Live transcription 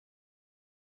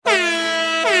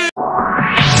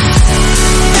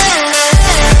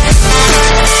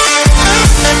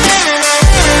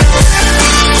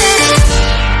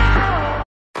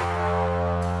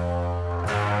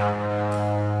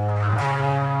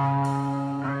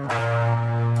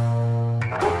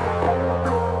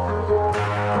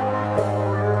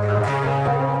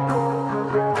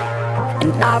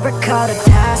I recall the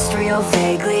past real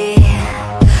vaguely.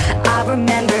 I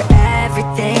remember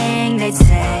everything they'd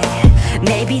say.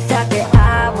 Maybe thought that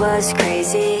I was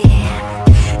crazy,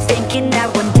 thinking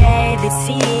that one day they'd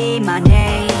see my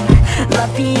name.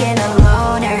 Love being a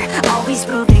loner, always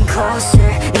moving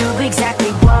closer. Knew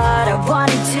exactly what I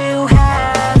wanted to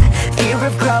have. Fear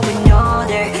of growing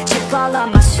older, chip all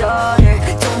on my shoulder.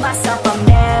 Told myself I'm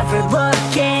never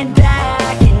looking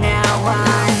back. And now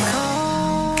I'm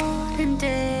cold and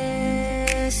dissonant.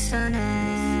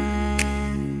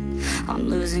 I'm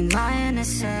losing my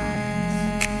innocence,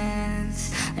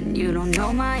 and you don't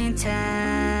know my intent.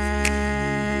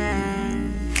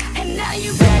 And now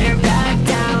you better back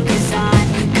down, 'cause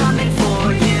I'm coming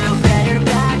for you. Better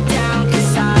back down,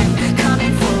 'cause I'm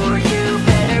coming for you.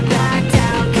 Better back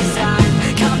down, 'cause I'm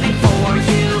coming for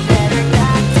you. Better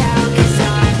back down, 'cause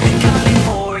I'm coming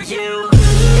for you.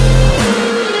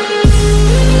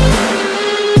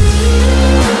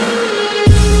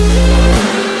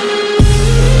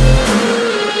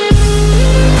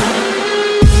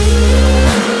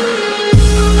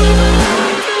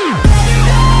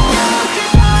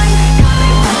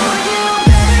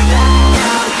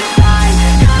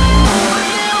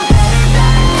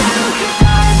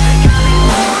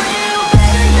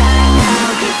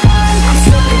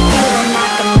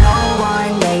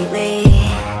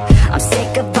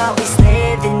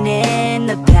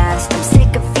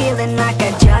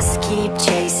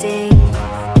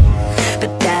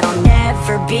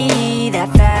 Be that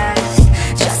fast,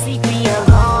 just leave me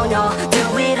alone. I'll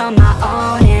do it on my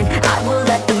own, and I will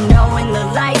let them know when the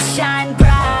lights shine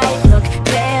bright. Look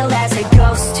pale as a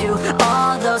ghost to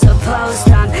all those opposed.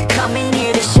 I'm coming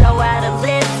here to show how to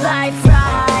live life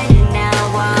right. And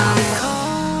now I'm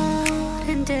cold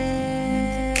and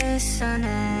dissonant.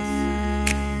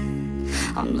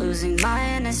 I'm losing my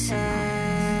innocence,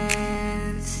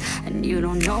 and you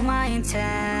don't know my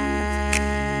intent.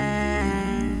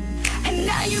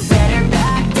 Now you better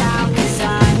back down, 'cause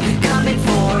I'm coming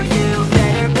for you.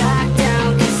 Better back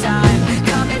down, 'cause I'm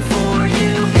coming for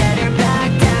you. Better back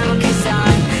down, 'cause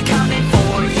I'm coming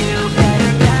for you.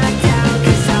 Better back down,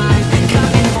 'cause I'm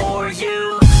coming for you.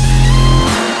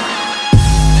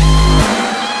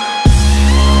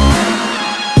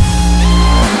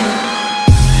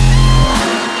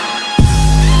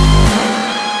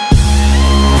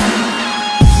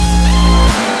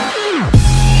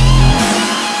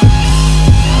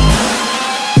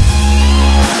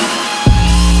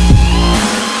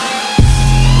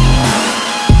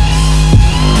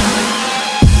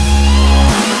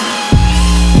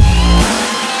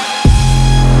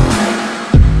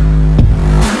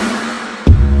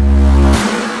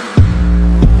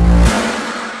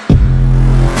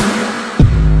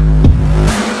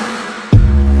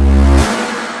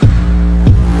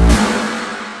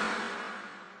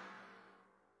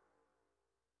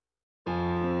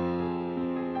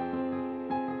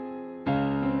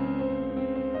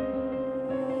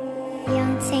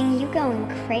 You going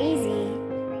crazy.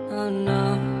 Oh no,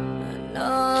 no.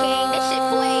 King, that shit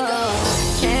fuego.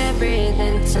 Can't breathe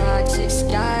in toxic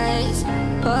skies.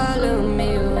 Pollute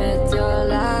me with your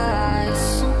lies.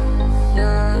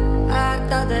 Nah, I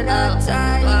thought that I'd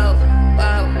die.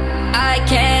 Whoa. I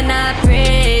cannot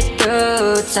breathe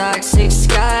through toxic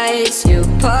skies. You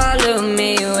pollute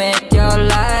me with your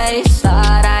lies.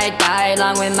 Thought I'd die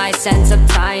along with my sense of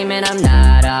time, and I'm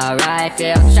not alright.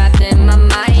 Feel trapped in my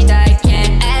mind, I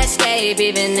can't escape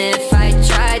even if I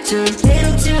try to.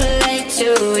 Little too late,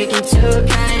 too weak and too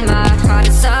kind. My heart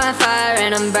is on fire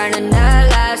and I'm burning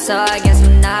alive, so I guess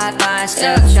I'm not fine.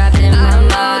 Still trapped in my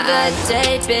mind. The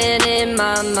day's been in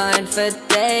my mind for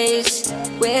days.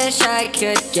 Wish I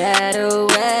could get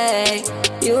away.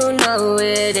 You know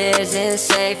it isn't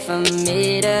safe for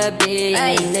me to be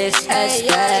in this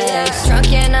headspace.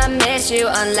 Drunk and I miss you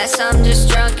unless I'm just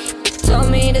drunk. Told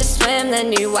me to swim,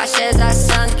 then you watched as I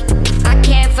sunk. I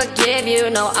can't forgive you,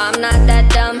 no, I'm not that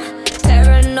dumb.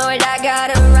 Paranoid, I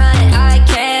gotta run. I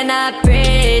cannot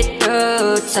breathe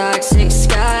through toxic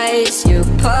skies. You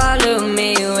pollute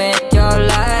me with your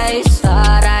lies.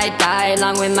 Thought I'd die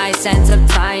along with my sense of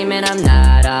time, and I'm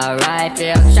not alright.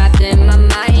 Feel trapped in my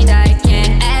mind, I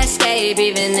can't escape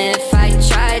even if I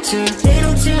try to.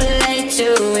 Little too late,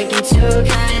 too weak and too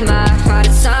kind. My heart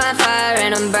is on fire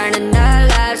and I'm burning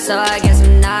alive, so I guess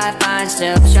I'm not fine.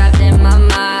 Still trapped in my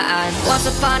mind. Once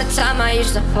upon a time I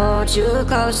used to hold you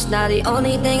close. Now the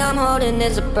only thing I'm holding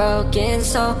is a broken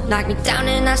soul. Knock me down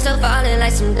and I'm still falling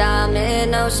like some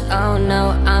dominoes. Oh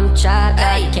no, I'm trapped,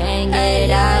 I can't get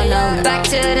out, no. Back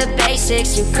to the the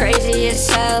basics, you crazy as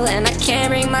hell. And I can't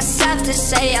bring myself to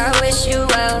say I wish you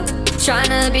well.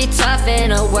 Tryna be tough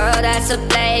in a world that's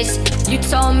ablaze. You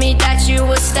told me that you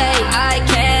would stay. I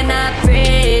cannot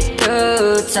breathe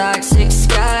through toxic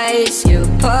skies. You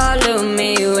pollute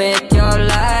me with your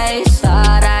lies.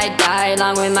 Thought I'd die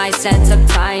along with my sense of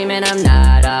time, and I'm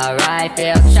not alright.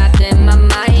 Feel trapped in my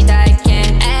mind, I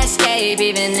can't escape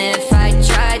even if I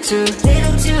try to.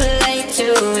 Little too late,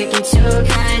 too weak and too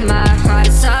kind. My heart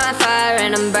is on fire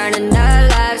and I'm burning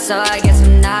alive. So I guess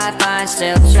I'm not fine,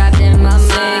 still trapped in my mind.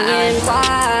 Singing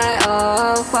why,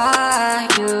 oh why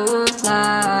you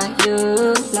lie.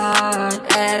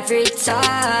 Every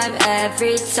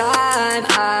time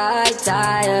I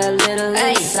die a little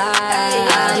inside.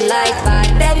 I'm like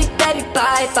bye, baby, baby,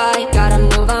 bye, bye. Gotta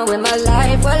move on with my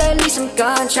life, well at least I'm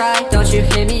gonna try. Don't you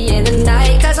hear me in the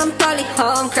night, cause I'm probably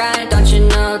home crying. Don't you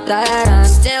know that I'm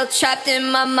still trapped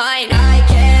in my mind? I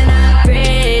cannot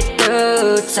breathe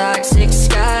through toxic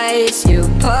skies. You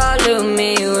pollute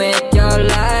me with your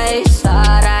lies.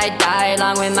 Thought I'd die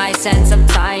along with my sense of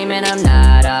time, and I'm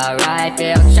not alright.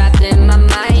 Feel trapped in my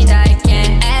mind, I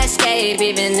can't escape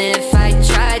even if I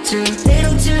try to.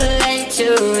 Little too late,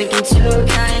 too weak and too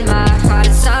kind. My heart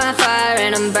is on fire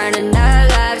and I'm burning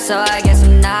alive. So I guess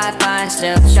I'm not fine,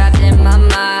 still trapped in my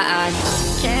mind.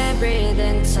 Can't breathe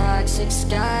in toxic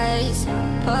skies.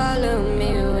 Pollute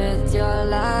me with your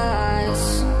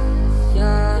lies.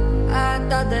 Yeah, I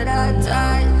thought that I'd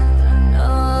die.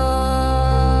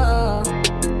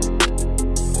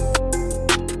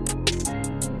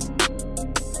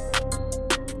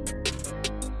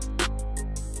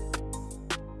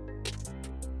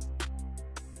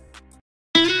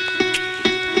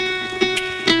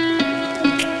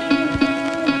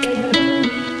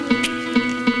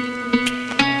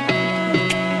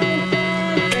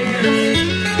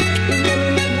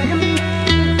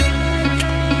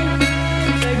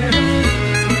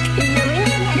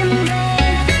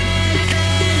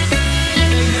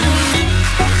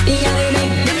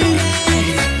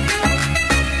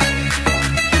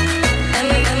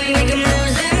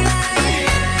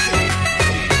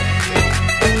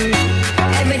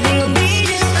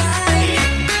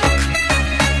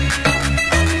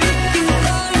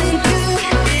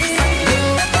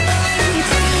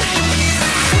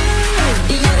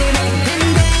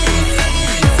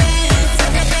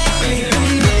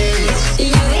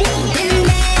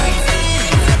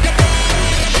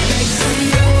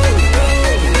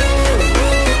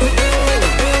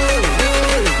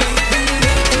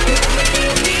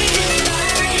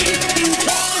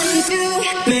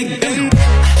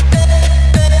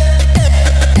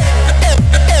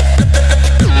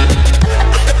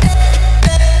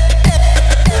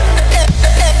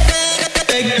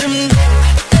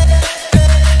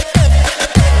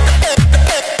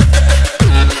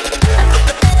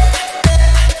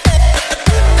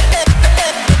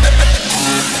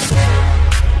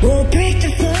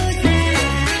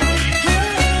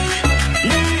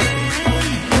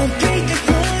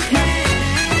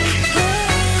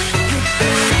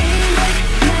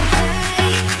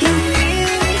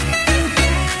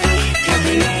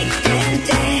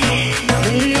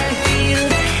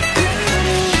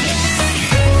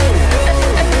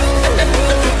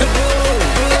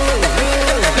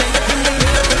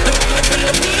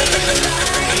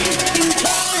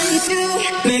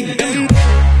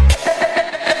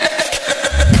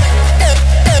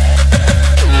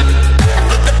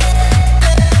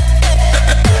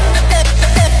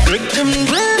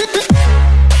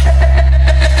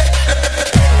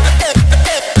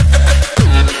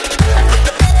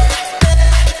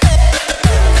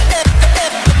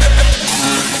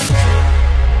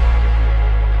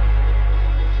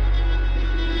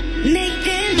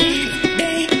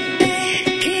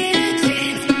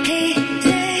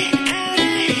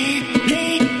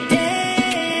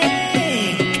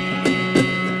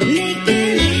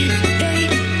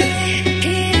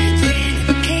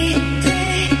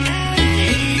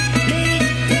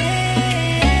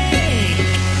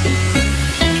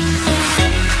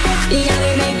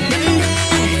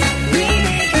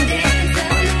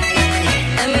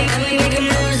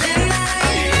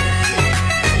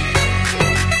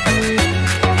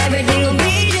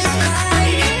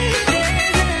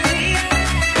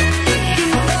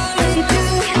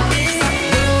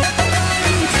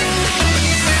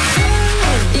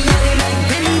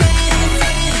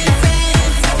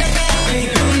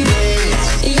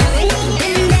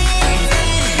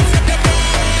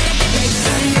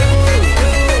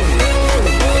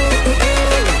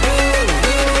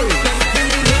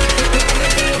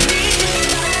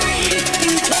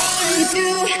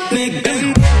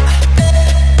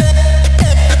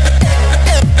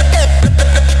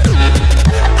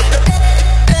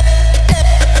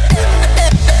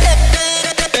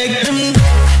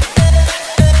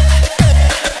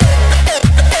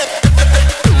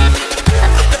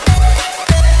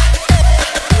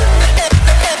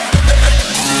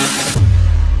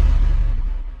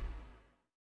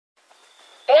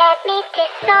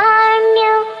 disarm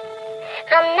you.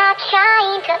 I'm not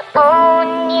trying to own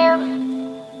you.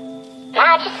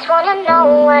 I just wanna know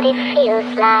what it feels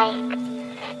like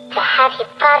to have your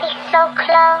body so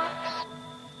close.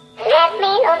 Let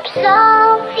me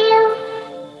absolve you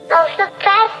of the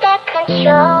past that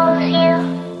controls you.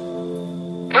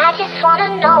 I just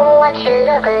wanna know what you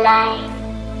look like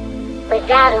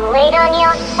without a weight on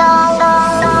your soul.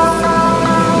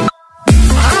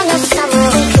 I know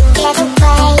somewhere we could get away.